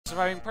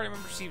Surviving party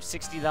member receives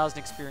 60,000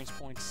 experience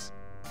points.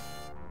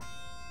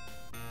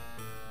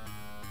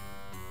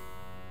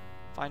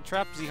 Find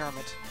trap, Z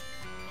Hermit.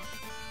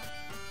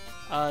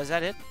 Is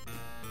that it?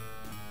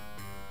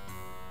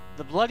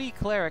 The bloody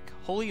cleric,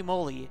 Holy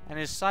Moly, and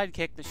his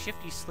sidekick, the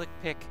shifty slick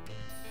pick,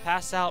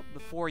 pass out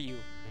before you.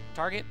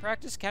 Target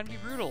practice can be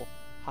brutal.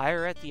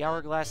 Hire at the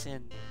Hourglass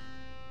Inn.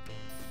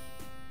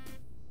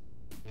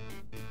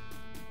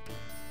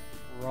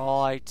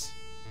 Right.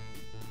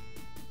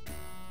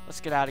 Let's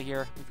get out of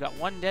here. We've got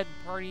one dead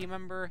party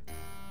member,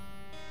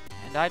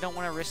 and I don't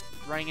want to risk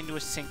running into a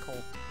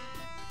sinkhole.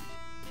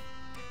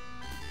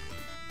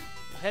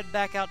 We'll head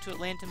back out to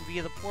Atlantum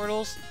via the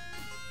portals,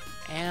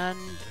 and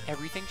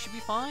everything should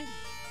be fine.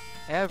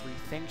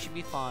 Everything should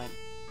be fine.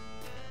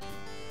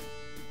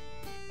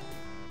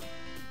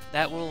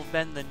 That will have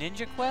been the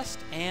ninja quest,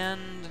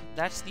 and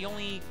that's the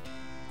only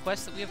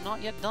quest that we have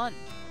not yet done.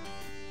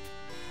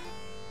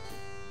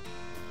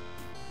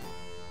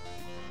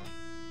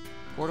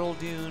 Portal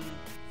Dune,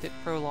 Fit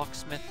Pro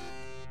Locksmith.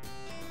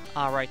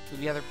 Right,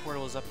 the other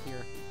portal is up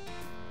here.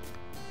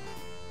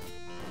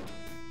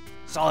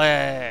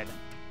 Solid!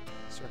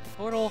 Circle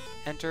portal,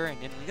 enter,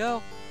 and in we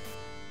go.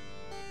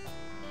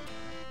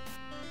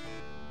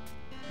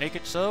 Make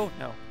it so?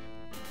 No.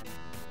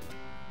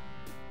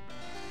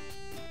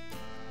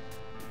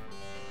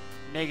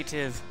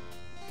 Negative.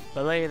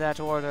 Belay that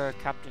order,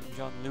 Captain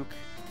Jean-Luc.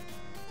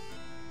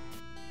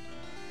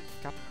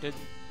 Captain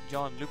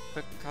Jean-Luc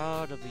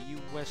Picard of the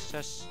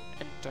USS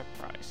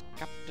Enterprise.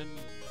 Captain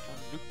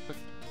Jean-Luc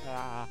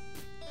Picard.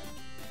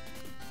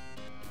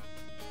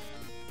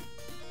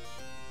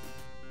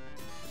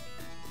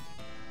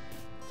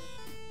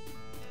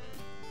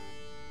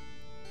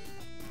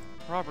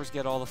 Robbers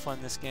get all the fun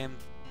in this game.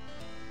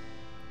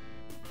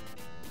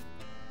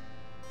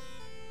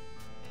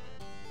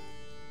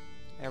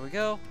 There we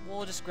go.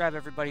 We'll just grab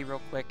everybody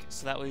real quick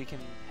so that way we can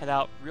head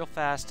out real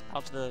fast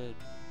out to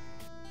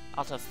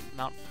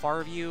Mount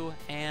Farview,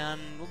 and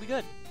we'll be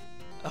good.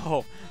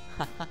 Oh,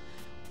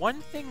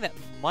 one thing that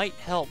might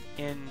help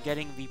in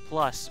getting the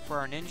plus for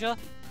our ninja,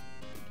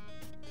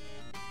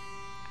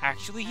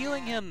 actually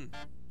healing him.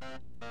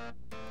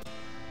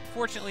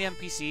 Fortunately,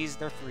 NPCs,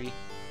 they're free.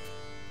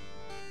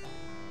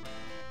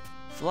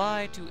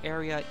 Fly to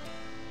area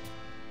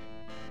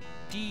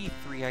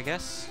D3, I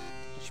guess.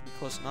 That should be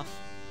close enough.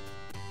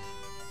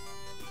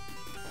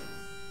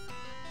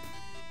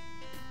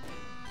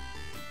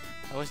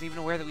 I wasn't even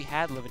aware that we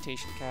had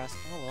levitation cast.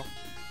 Oh well.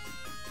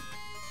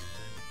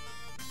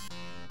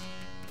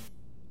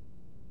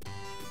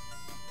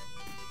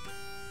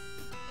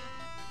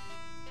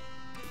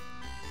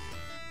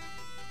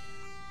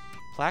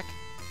 Plaque?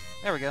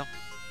 There we go.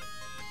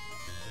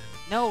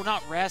 No,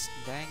 not rest.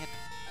 Dang it.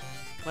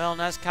 Well,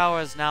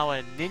 Nazcawa is now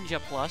a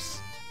Ninja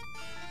Plus.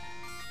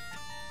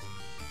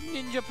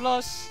 Ninja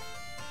Plus!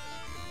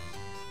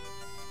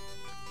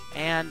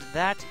 And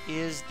that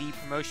is the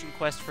promotion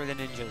quest for the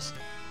ninjas.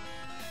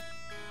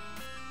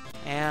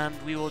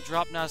 And we will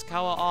drop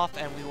Nazcawa off,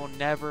 and we will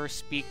never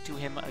speak to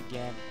him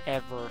again,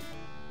 ever.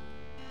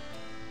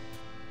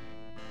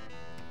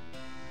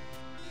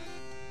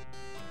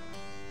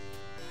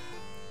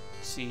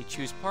 See,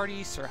 choose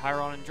party, Sir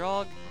Hyron and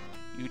Drog.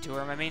 You two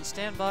are my main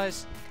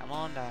standbys. Come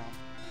on down.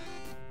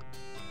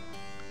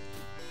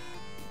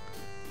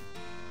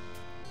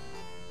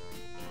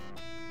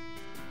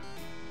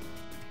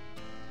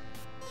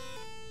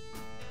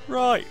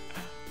 Right.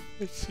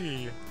 Let's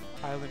see.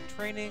 Island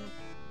training.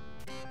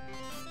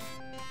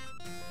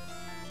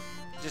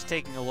 Just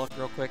taking a look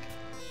real quick.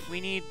 We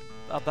need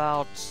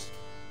about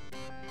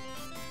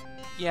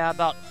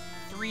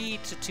 3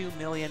 to 2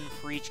 million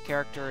for each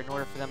character in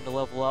order for them to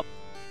level up.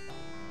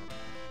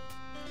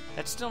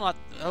 That's still not...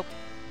 Oh.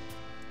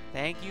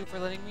 Thank you for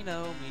letting me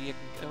know. Media...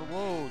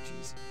 Whoa,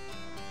 jeez.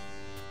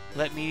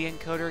 Let Media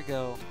Encoder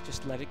go.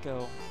 Just let it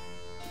go.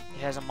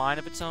 It has a mind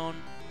of its own.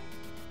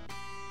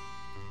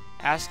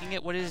 Asking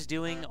it what it is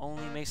doing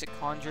only makes it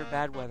conjure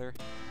bad weather.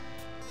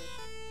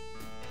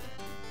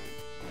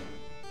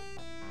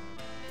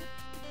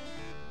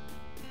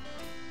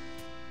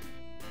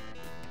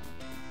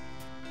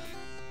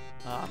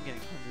 I'm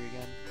getting hungry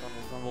again.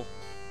 Grumble, grumble.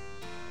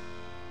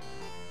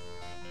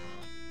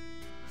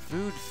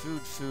 Food,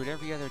 food, food.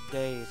 Every other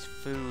day it's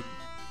food.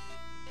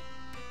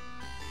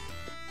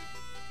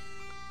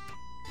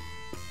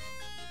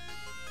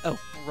 Oh,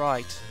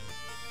 right.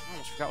 I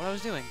almost forgot what I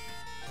was doing.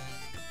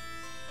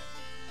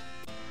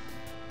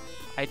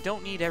 I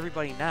don't need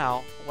everybody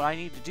now. What I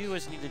need to do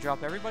is need to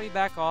drop everybody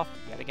back off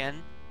yet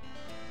again.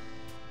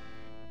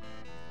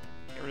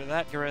 Get rid of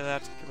that, get rid of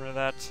that, get rid of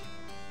that.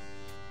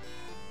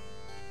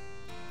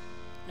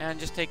 And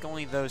just take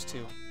only those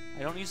two.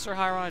 I don't need Sir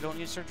Hyron, I don't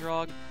need Sir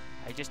Drog.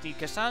 I just need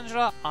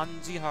Cassandra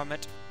and the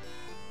Hermit.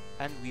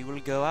 And we will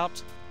go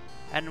out.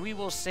 And we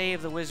will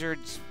save the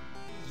wizards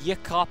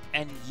Yikop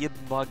and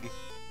Yibmug.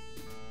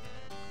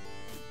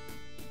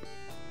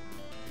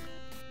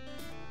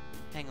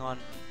 Hang on.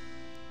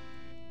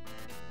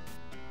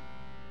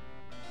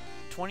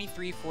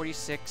 23,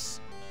 46,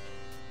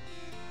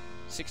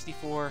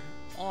 64.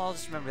 well, I'll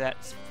just remember that.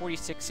 It's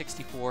 46,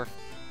 64,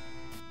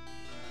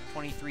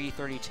 23,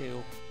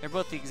 32. They're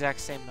both the exact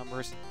same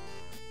numbers.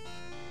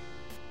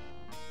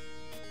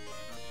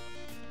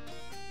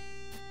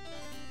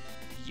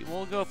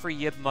 We'll go for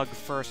Yibmug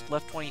first.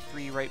 Left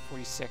 23, right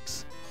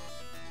 46.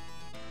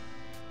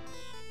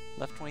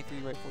 Left 23,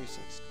 right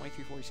 46.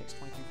 23, 46,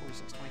 23,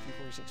 46, 23,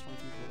 46,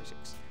 23,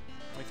 46.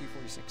 23,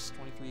 46,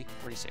 23,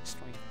 46,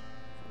 20,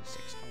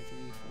 46,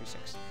 23,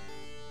 46.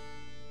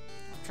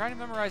 I'm trying to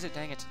memorize it,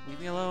 dang it. Leave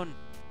me alone.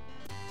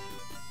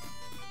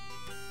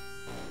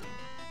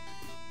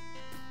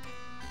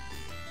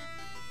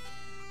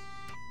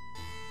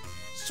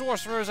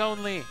 Sorcerers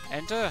only!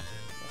 Enter!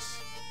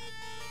 Yes.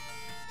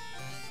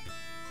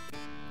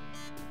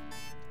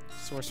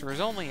 Sorcerers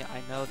only,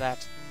 I know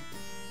that.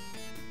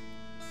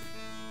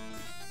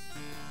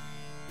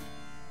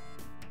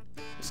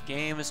 This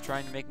game is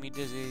trying to make me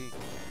dizzy.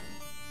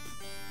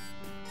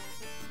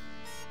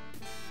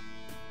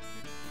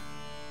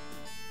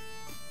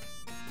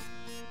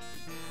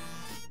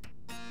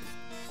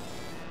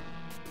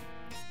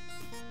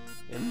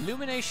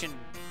 Illumination!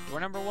 Door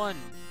number 1.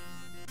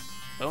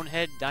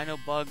 Bonehead, Dino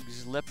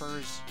Bugs,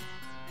 Lippers.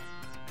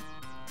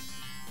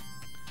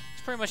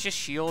 It's pretty much just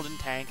shield and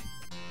tank.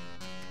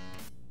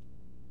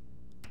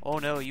 Oh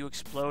no, you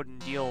explode and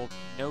deal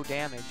no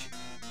damage.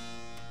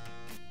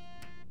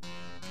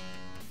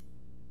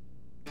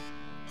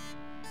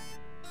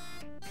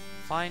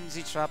 Find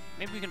Z-Trap.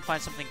 Maybe we can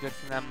find something good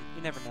from them.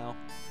 You never know.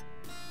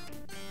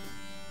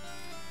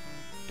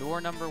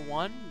 Door number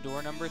 1,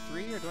 door number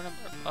 3, or door number...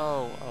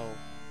 Oh.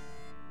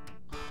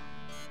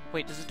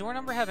 Wait, does the door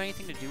number have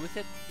anything to do with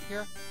it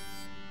here?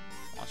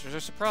 Monsters are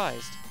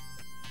surprised.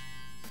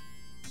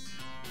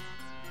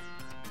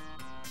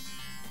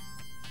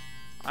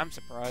 I'm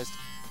surprised.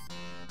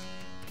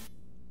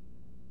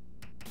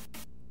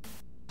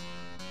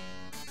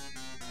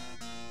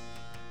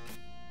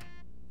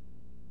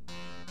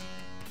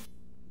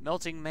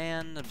 Melting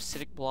Man,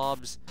 acidic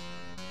blobs.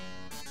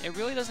 It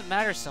really doesn't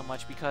matter so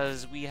much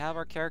because we have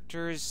our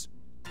characters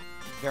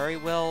very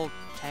well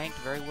tanked,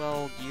 very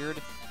well geared.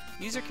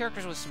 These are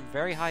characters with some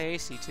very high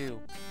AC too.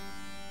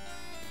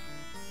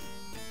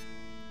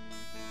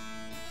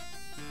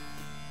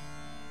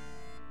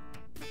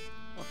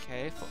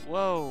 Okay,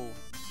 whoa!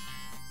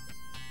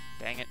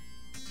 Dang it.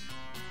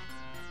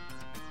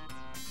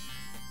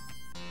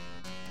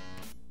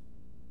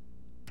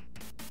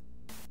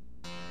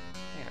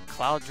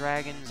 Cloud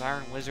Dragons,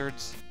 Iron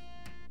Wizards,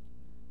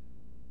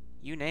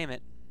 you name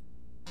it.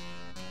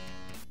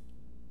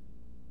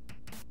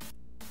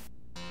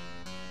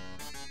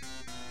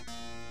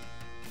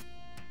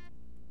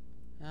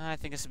 I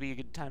think this would be a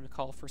good time to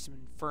call for some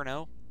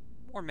Inferno,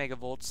 or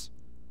Megavolts.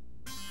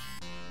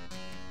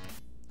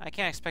 I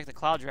can't expect the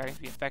Cloud Dragons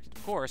to be affected,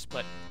 of course,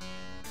 but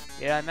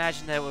yeah, I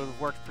imagine that it would have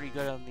worked pretty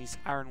good on these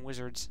Iron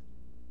Wizards.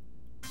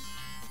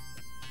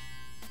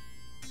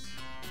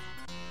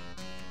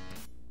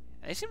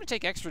 They seem to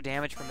take extra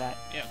damage from that.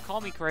 Yeah,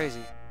 call me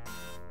crazy.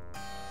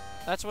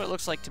 That's what it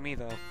looks like to me,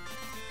 though.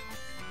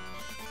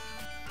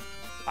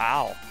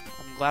 Wow.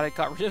 I'm glad I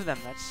got rid of them.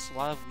 That's a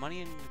lot of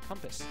money in the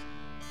compass.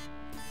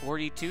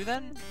 42,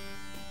 then?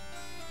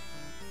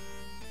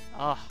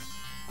 Ugh.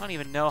 I don't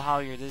even know how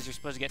you're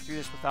supposed to get through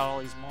this without all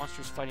these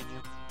monsters fighting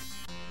you.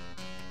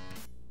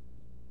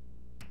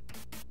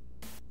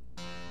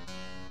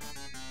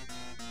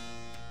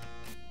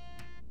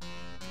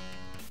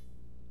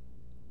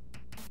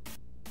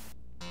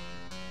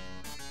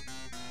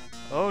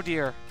 Oh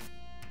dear.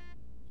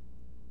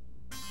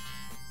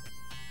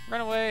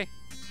 Run away.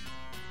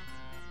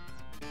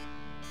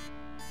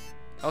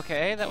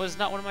 Okay, that was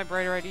not one of my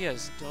brighter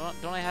ideas.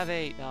 Don't I have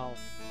a... No.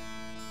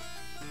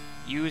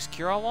 Use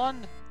Cure-All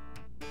Wand?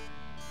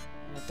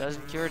 It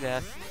doesn't cure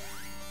death.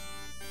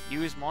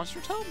 Use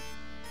Monster Tome?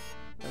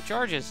 No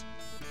charges.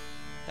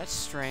 That's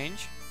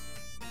strange.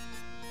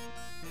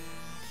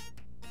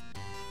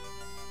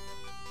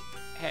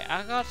 Hey,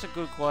 I got a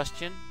good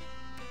question.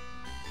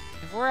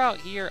 If we're out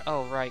here...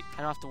 Oh, right. I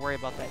don't have to worry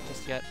about that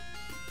just yet.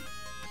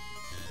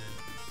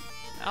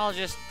 I'll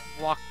just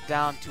walk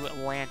down to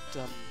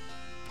Atlantum.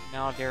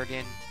 Now they're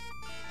in.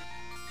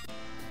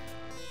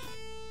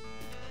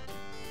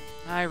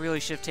 I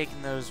really should have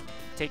taken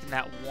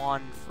that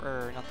wand,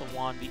 or not the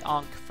wand, the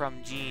Ankh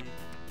from Jean.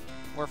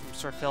 Or from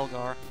Sir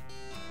Felgar.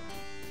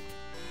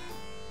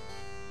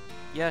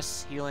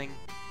 Yes, healing.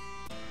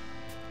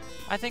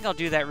 I think I'll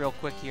do that real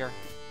quick here.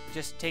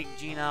 Just take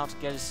Jean out,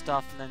 get his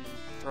stuff, and then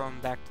throw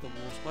him back to the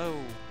wolves.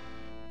 Whoa.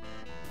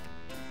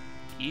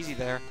 Easy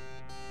there.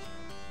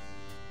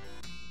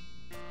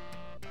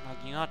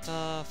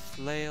 Naginata,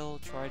 Flail,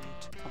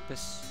 Trident,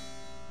 Compass.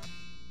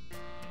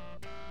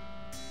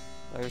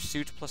 Layer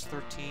Suit plus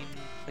 13,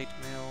 Plate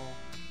Mail.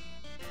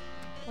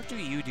 What do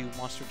you do,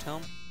 Monster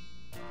Tome?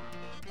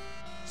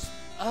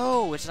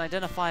 Oh, it's an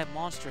identify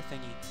monster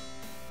thingy.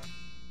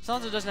 As long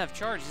as it doesn't have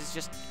charges, it's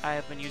just I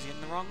have been using it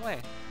in the wrong way.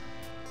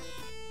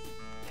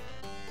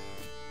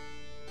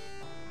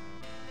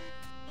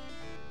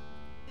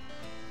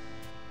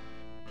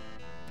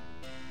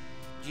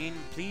 Eugene,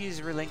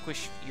 please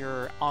relinquish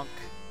your Ankh